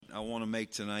I want to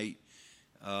make tonight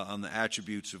on the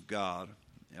attributes of God.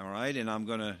 All right, and I'm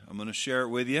gonna share it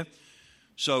with you.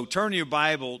 So turn your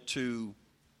Bible to.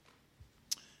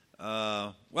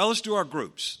 Let's do our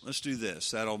groups. Let's do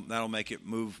this. That'll make it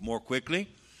move more quickly.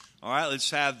 All right,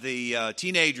 let's have the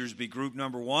teenagers be group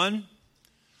number 1,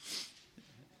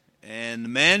 and the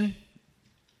men,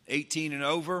 18 and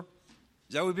over.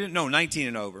 Is that what we've been? No, 19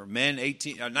 and over. Men,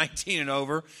 19 and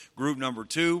over, group number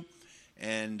 2,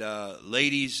 and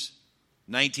ladies,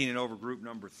 19 and over, group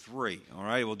number 3. All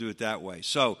right, we'll do it that way.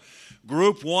 So,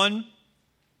 group 1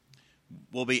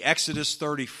 will be Exodus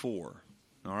 34.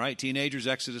 All right, teenagers,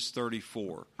 Exodus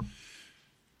 34.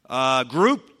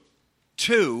 Group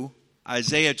 2,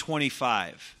 Isaiah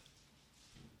 25.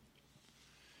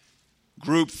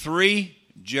 Group 3,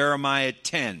 Jeremiah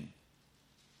 10.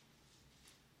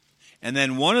 And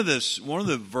then one of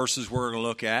the verses we're going to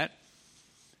look at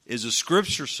is a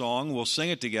scripture song. We'll sing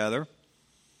it together.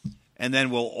 And then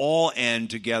we'll all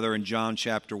end together in John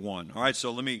chapter 1. All right,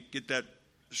 so let me get that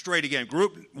straight again.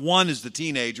 Group 1 is the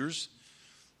teenagers.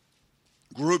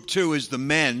 Group 2 is the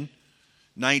men,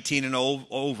 19 and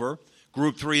over.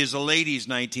 Group 3 is the ladies,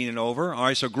 19 and over. All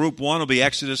right, so group 1 will be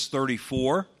Exodus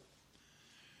 34.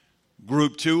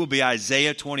 Group 2 will be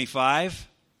Isaiah 25.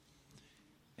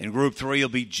 And group 3 will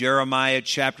be Jeremiah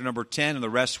chapter number 10, and the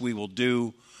rest we will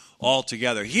do all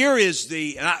together. Here is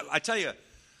and I tell you,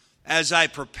 as I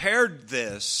prepared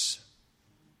this,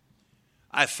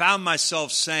 I found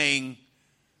myself saying,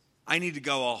 I need to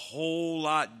go a whole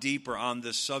lot deeper on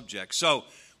this subject. So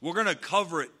we're going to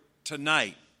cover it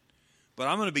tonight, but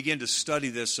I'm going to begin to study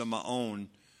this on my own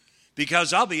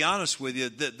because I'll be honest with you,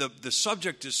 the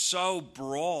subject is so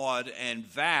broad and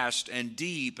vast and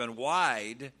deep and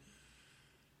wide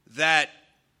that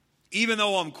even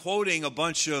though I'm quoting a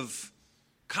bunch of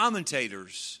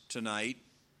commentators tonight,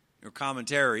 or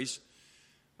commentaries,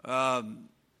 I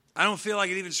don't feel like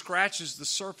it even scratches the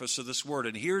surface of this word.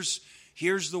 And here's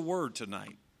the word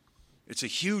tonight. It's a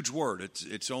huge word.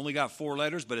 It's only got 4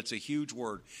 letters, but it's a huge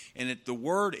word. And the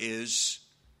word is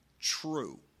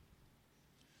true.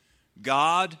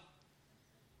 God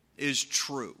is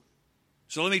true.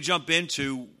 So let me jump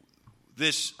into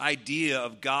this idea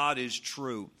of God is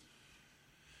true.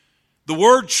 The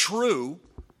word true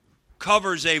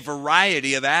covers a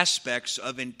variety of aspects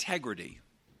of integrity,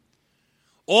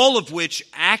 all of which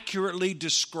accurately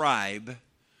describe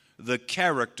the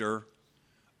character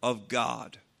of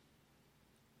God.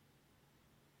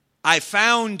 I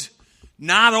found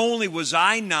not only was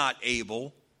I not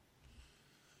able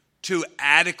to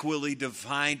adequately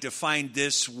define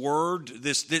this word,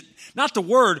 not the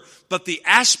word, but the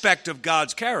aspect of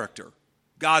God's character.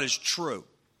 God is true.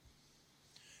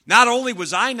 Not only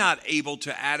was I not able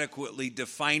to adequately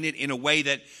define it in a way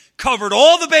that covered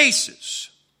all the bases,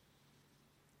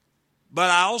 but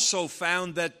I also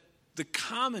found that the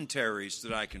commentaries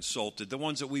that I consulted, the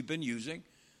ones that we've been using,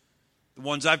 the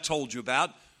ones I've told you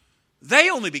about, they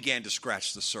only began to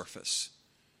scratch the surface.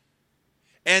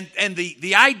 And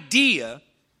the idea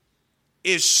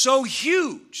is so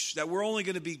huge that we're only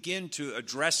going to begin to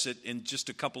address it in just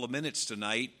a couple of minutes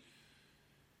tonight.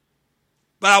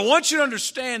 But I want you to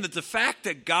understand that the fact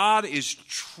that God is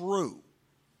true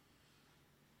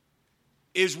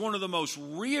is one of the most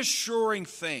reassuring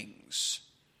things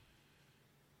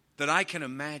that I can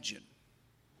imagine.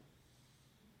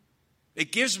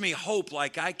 It gives me hope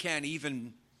like I can't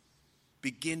even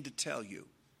begin to tell you.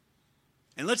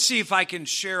 And let's see if I can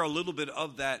share a little bit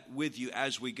of that with you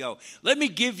as we go. Let me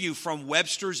give you from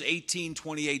Webster's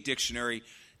 1828 dictionary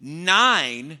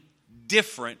 9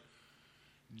 different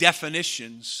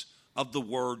definitions of the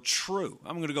word true.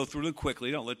 I'm going to go through them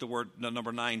quickly. Don't let the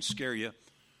number 9 scare you.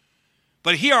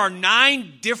 But here are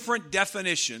 9 different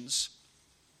definitions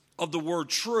of the word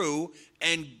true,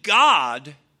 and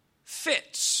God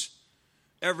fits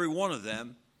every one of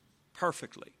them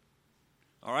perfectly.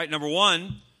 All right, number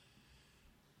 1,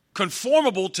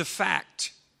 conformable to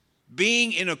fact,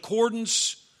 being in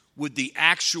accordance with the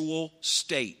actual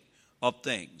state of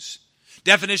things.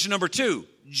 Definition number 2,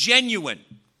 genuine,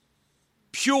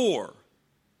 pure,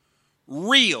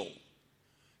 real,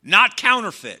 not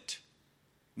counterfeit,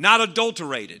 not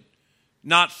adulterated,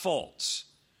 not false.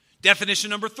 Definition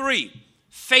number 3,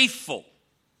 faithful,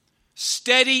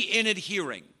 steady in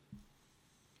adhering.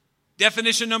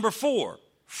 Definition number 4,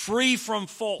 free from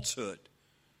falsehood.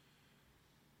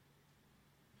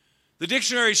 The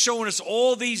dictionary is showing us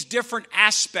all these different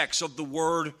aspects of the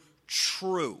word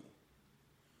true.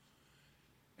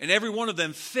 And every one of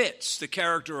them fits the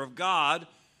character of God,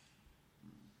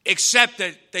 except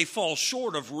that they fall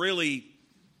short of really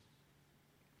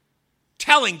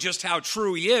telling just how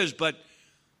true he is. But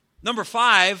Number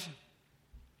 5,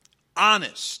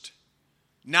 honest,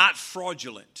 not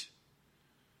fraudulent.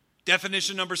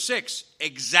 Definition number 6,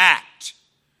 exact,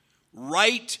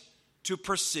 right to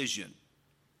precision.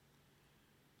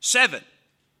 7,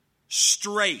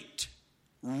 straight,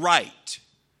 right.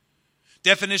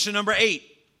 Definition number 8,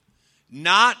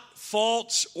 not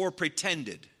false or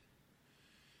pretended.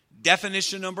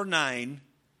 Definition number 9,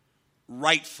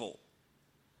 rightful,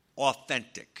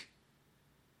 authentic.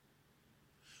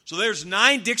 So there's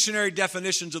 9 dictionary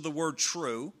definitions of the word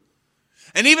true.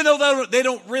 And even though they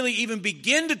don't really even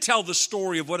begin to tell the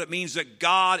story of what it means that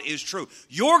God is true,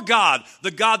 your God,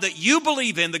 the God that you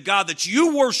believe in, the God that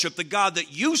you worship, the God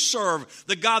that you serve,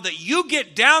 the God that you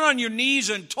get down on your knees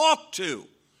and talk to,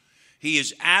 he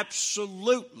is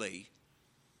absolutely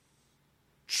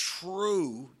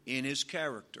true in his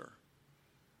character.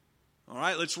 All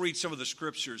right, let's read some of the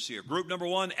scriptures here. Group number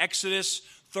 1, Exodus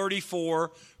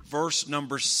 34, verse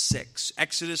number 6.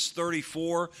 Exodus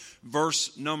 34,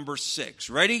 verse number 6.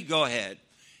 Ready? Go ahead.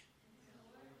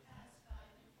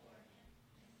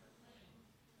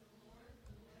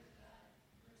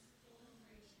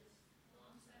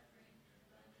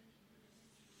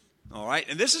 All right,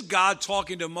 and this is God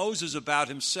talking to Moses about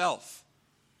himself.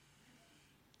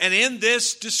 And in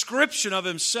this description of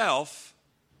himself,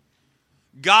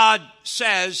 God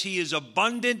says he is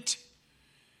abundant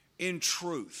in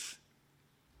truth.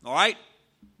 All right?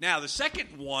 Now, the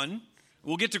second one,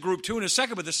 we'll get to group 2 in a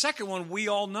second, but the second one we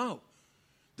all know.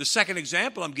 The second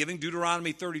example I'm giving,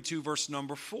 Deuteronomy 32, verse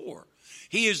number 4.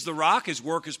 He is the rock, his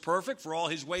work is perfect, for all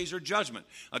his ways are judgment.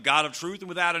 A God of truth and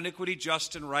without iniquity,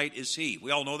 just and right is he.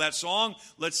 We all know that song.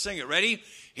 Let's sing it. Ready?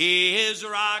 He is the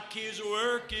rock, his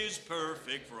work is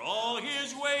perfect, for all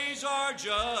his ways are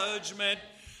judgment.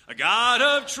 A God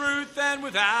of truth and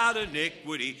without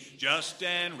iniquity, just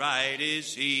and right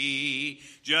is he.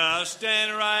 Just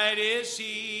and right is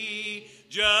he.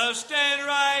 Just and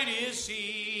right is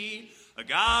he. A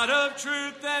God of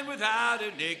truth and without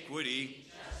iniquity.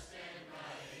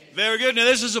 Very good. Now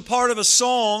this is a part of a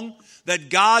song that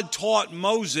God taught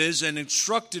Moses and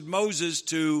instructed Moses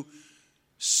to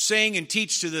sing and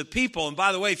teach to the people. And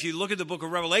by the way, if you look at the book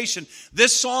of Revelation,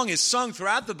 this song is sung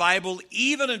throughout the Bible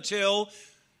even until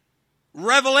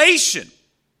Revelation.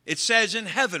 It says in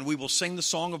heaven, we will sing the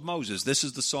song of Moses. This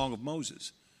is the song of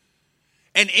Moses.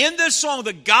 And in this song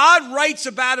that God writes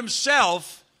about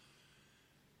himself,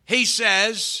 he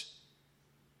says,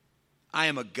 I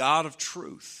am a God of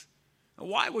truth. Now,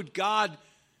 why would God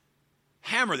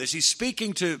hammer this? He's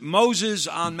speaking to Moses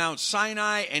on Mount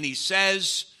Sinai, and he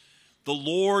says, the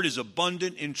Lord is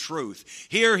abundant in truth.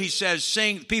 Here he says,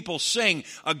 people sing,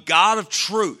 a God of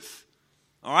truth.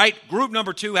 All right, group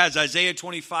number 2 has Isaiah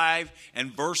 25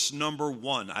 and verse number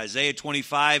 1. Isaiah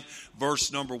 25,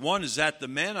 verse number 1. Is that the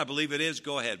men? I believe it is.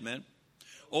 Go ahead, men.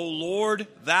 O Lord,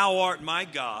 thou art my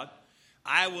God.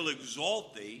 I will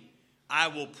exalt thee. I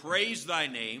will praise thy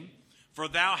name, for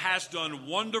thou hast done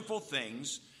wonderful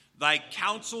things. Thy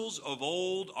counsels of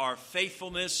old are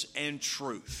faithfulness and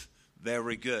truth.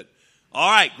 Very good.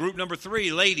 All right, group number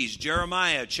 3, ladies,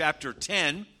 Jeremiah chapter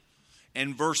 10.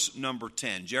 And verse number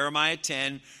 10. Jeremiah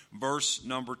 10, verse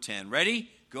number 10. Ready?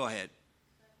 Go ahead.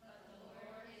 But the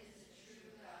Lord is the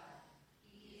true God.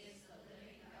 He is the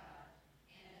living God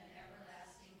and an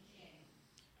everlasting King.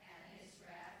 At his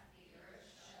wrath the earth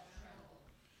shall tremble,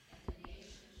 and the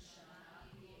nations shall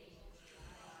not be able to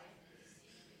abide in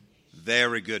his indignation.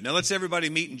 Very good. Now let's everybody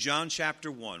meet in John chapter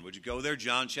 1. Would you go there?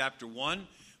 John chapter 1.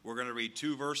 We're going to read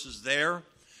 2 verses there.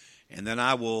 And then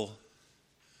I will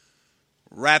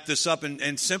wrap this up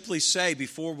and simply say,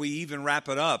 before we even wrap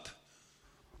it up,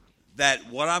 that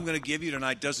what I'm going to give you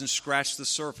tonight doesn't scratch the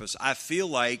surface. I feel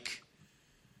like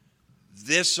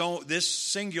this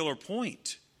singular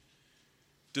point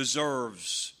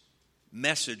deserves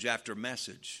message after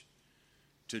message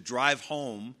to drive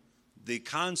home the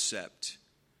concept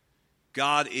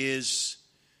God is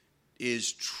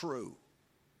true.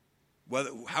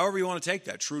 However you want to take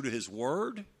that, true to his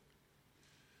word.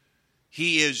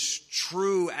 He is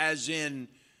true as in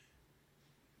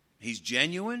he's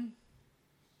genuine.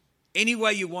 Any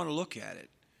way you want to look at it.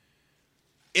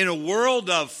 In a world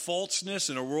of falseness,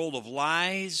 in a world of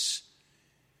lies,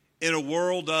 in a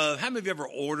world of, how many of you ever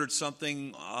ordered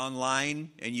something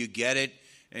online and you get it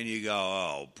and you go,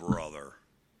 oh, brother,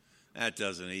 that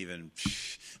doesn't even,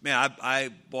 man,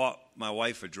 I bought my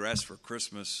wife a dress for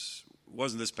Christmas. It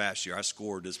wasn't this past year. I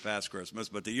scored this past Christmas,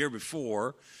 but the year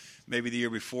before, maybe the year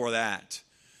before that.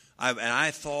 I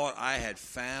thought I had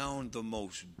found the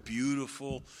most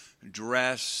beautiful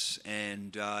dress,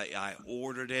 and I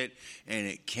ordered it, and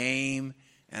it came,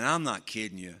 and I'm not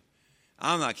kidding you.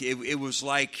 I'm not kidding. It was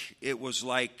like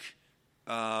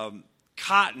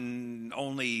cotton,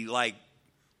 only like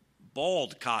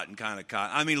bald cotton kind of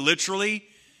cotton. I mean, literally,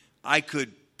 I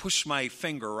could push my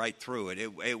finger right through it.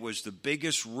 It was the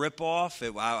biggest ripoff.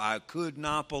 I could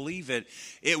not believe it.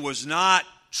 It was not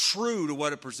true to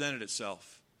what it presented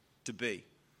itself to be.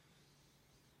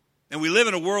 And we live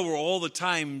in a world where all the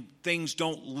time things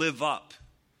don't live up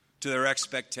to their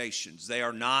expectations. They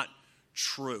are not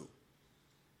true.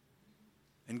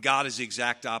 And God is the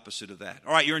exact opposite of that.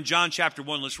 All right, you're in John chapter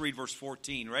 1. Let's read verse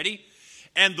 14. Ready?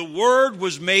 And the Word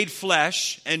was made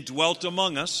flesh and dwelt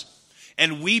among us,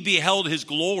 and we beheld his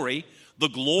glory, the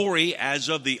glory as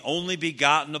of the only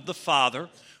begotten of the Father,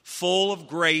 full of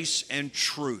grace and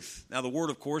truth. Now, the Word,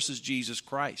 of course, is Jesus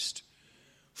Christ.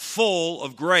 Full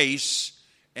of grace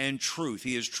and truth.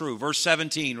 He is true. Verse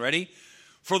 17, ready?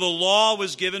 For the law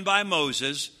was given by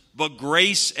Moses, but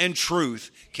grace and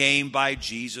truth came by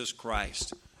Jesus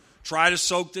Christ. Try to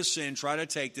soak this in. Try to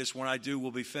take this. When I do,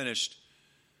 we'll be finished.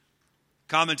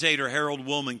 Commentator Harold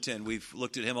Wilmington, we've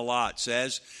looked at him a lot,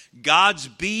 says, God's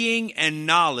being and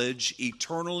knowledge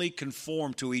eternally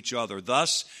conform to each other.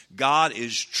 Thus, God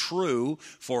is true,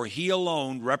 for he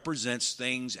alone represents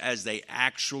things as they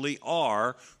actually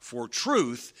are, for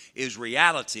truth is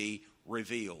reality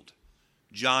revealed.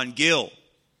 John Gill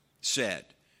said,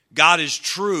 God is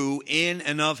true in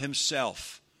and of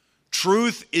himself.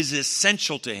 Truth is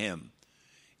essential to him.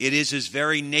 It is his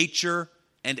very nature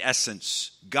and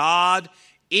essence. God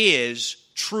is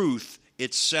truth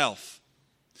itself.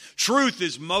 Truth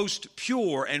is most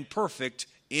pure and perfect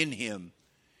in him.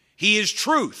 He is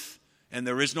truth, and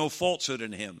there is no falsehood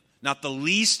in him, not the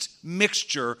least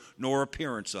mixture nor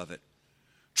appearance of it.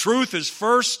 Truth is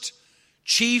first,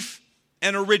 chief,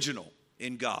 and original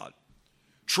in God.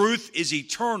 Truth is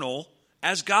eternal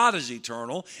as God is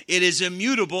eternal. It is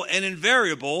immutable and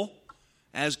invariable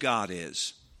as God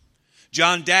is.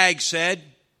 John Dagg said,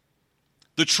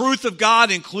 the truth of God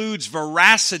includes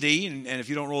veracity, and if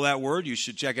you don't know that word, you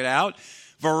should check it out.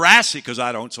 Veracity, because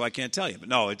I don't, so I can't tell you. But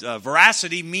no,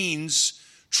 veracity means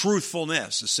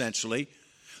truthfulness, essentially.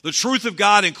 The truth of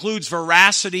God includes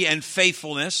veracity and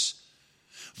faithfulness.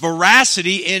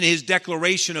 Veracity in his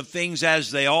declaration of things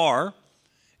as they are,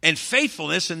 and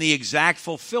faithfulness in the exact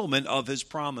fulfillment of his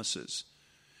promises.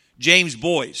 James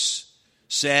Boyce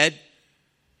said,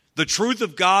 the truth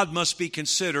of God must be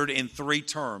considered in three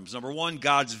terms. Number one,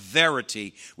 God's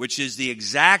verity, which is the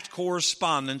exact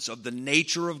correspondence of the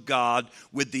nature of God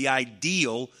with the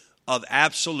ideal of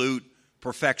absolute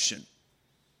perfection.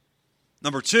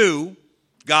 Number two,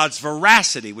 God's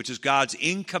veracity, which is God's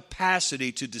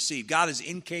incapacity to deceive. God is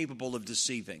incapable of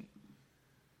deceiving.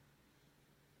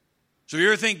 So if you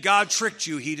ever think God tricked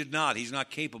you, he did not. He's not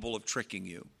capable of tricking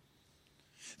you.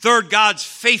 Third, God's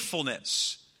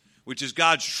faithfulness, which is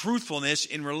God's truthfulness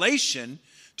in relation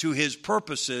to his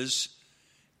purposes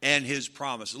and his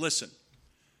promises. Listen,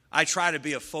 I try to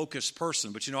be a focused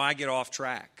person, but I get off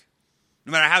track.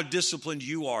 No matter how disciplined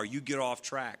you are, you get off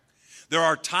track. There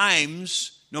are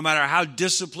times, no matter how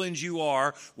disciplined you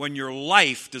are, when your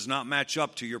life does not match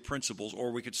up to your principles,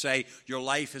 or we could say your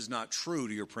life is not true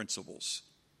to your principles.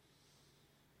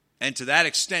 And to that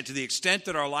extent, to the extent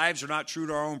that our lives are not true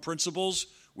to our own principles,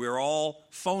 we're all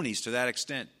phonies to that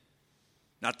extent.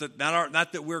 Not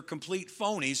that we're complete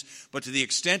phonies, but to the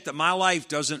extent that my life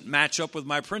doesn't match up with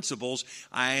my principles,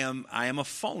 I am a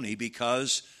phony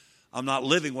because I'm not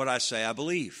living what I say I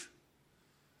believe.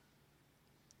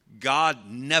 God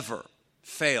never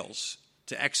fails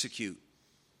to execute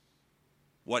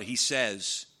what he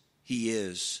says he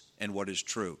is and what is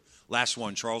true. Last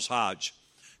one, Charles Hodge.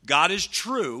 God is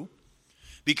true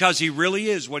because he really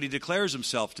is what he declares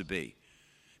himself to be,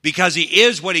 because he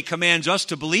is what he commands us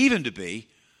to believe him to be,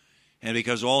 and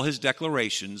because all his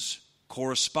declarations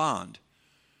correspond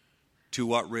to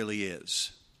what really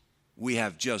is. We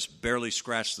have just barely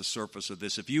scratched the surface of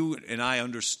this. If you and I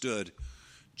understood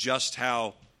just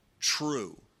how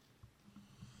true.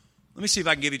 Let me see if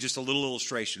I can give you just a little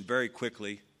illustration very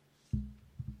quickly.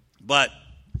 But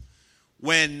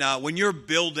when you're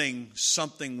building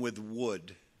something with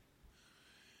wood,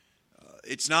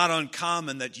 it's not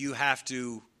uncommon that you have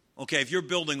to, if you're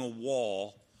building a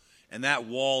wall, and that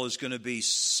wall is going to be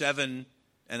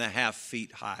 7.5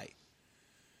 feet high.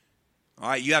 All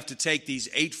right, you have to take these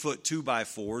 8-foot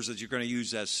 2x4s that you're going to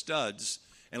use as studs,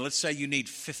 and let's say you need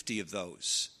 50 of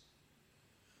those.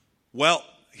 Well,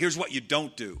 here's what you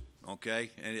don't do,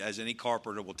 okay? And as any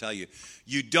carpenter will tell you.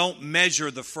 You don't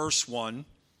measure the first one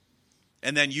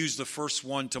and then use the first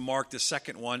one to mark the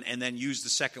second one, and then use the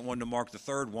second one to mark the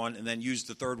third one, and then use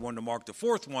the third one to mark the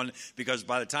fourth one, because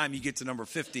by the time you get to number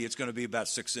 50, it's going to be about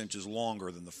 6 inches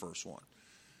longer than the first one.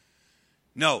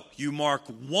 No, you mark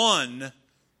one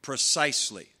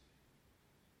precisely.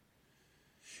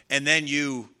 And then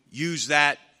you use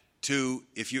that to,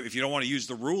 if you don't want to use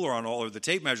the ruler on all, or the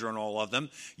tape measure on all of them,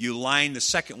 you line the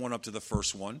second one up to the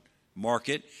first one, mark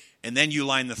it, and then you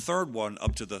line the third one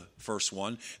up to the first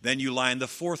one. Then you line the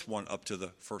fourth one up to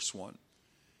the first one.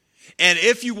 And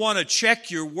if you want to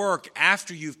check your work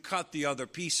after you've cut the other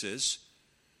pieces,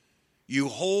 you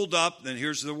hold up, and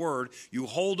here's the word, you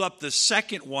hold up the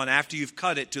second one after you've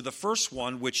cut it to the first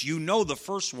one, which you know the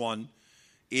first one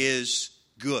is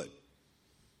good.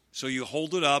 So you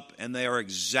hold it up, and they are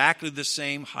exactly the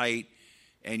same height,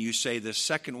 and you say the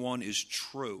second one is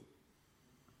true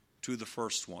to the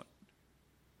first one.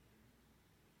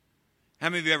 How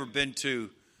many of you ever been to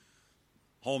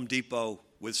Home Depot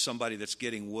with somebody that's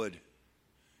getting wood,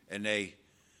 and they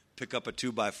pick up a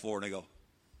 2x4 and they go,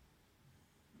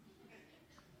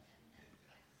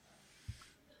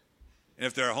 and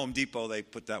if they're at Home Depot, they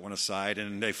put that one aside,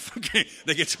 and they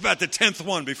get to about the 10th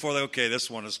one before they, okay, this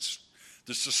one is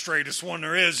just the straightest one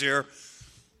there is here.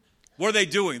 What are they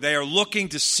doing? They are looking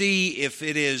to see if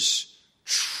it is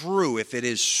true, if it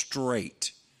is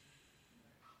straight.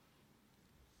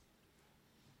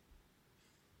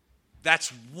 That's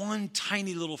one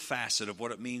tiny little facet of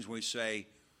what it means when we say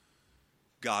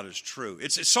God is true.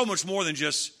 It's so much more than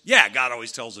just, yeah, God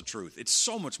always tells the truth. It's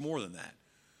so much more than that.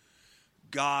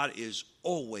 God is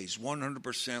always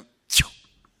 100%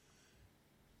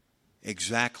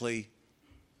 exactly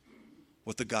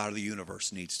what the God of the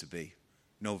universe needs to be.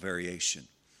 No variation.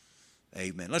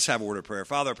 Amen. Let's have a word of prayer.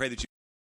 Father, I pray that you